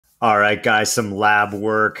All right, guys, some lab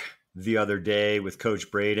work the other day with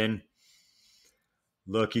Coach Braden.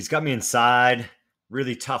 Look, he's got me inside.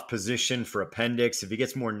 Really tough position for appendix. If he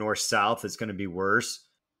gets more north-south, it's going to be worse.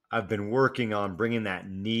 I've been working on bringing that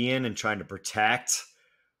knee in and trying to protect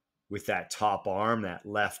with that top arm, that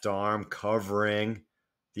left arm, covering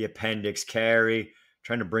the appendix carry,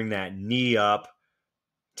 trying to bring that knee up,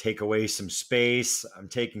 take away some space. I'm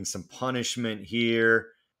taking some punishment here.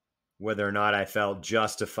 Whether or not I felt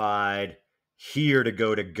justified here to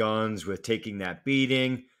go to guns with taking that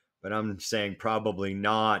beating, but I'm saying probably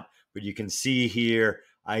not. But you can see here,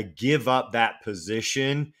 I give up that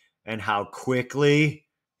position and how quickly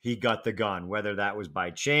he got the gun. Whether that was by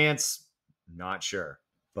chance, not sure.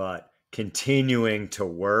 But continuing to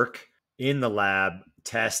work in the lab,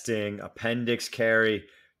 testing, appendix carry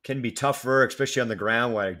can be tougher, especially on the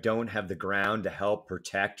ground where I don't have the ground to help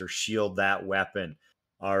protect or shield that weapon.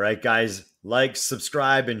 All right, guys, like,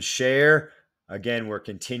 subscribe, and share. Again, we're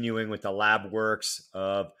continuing with the lab works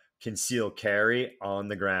of concealed carry on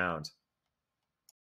the ground.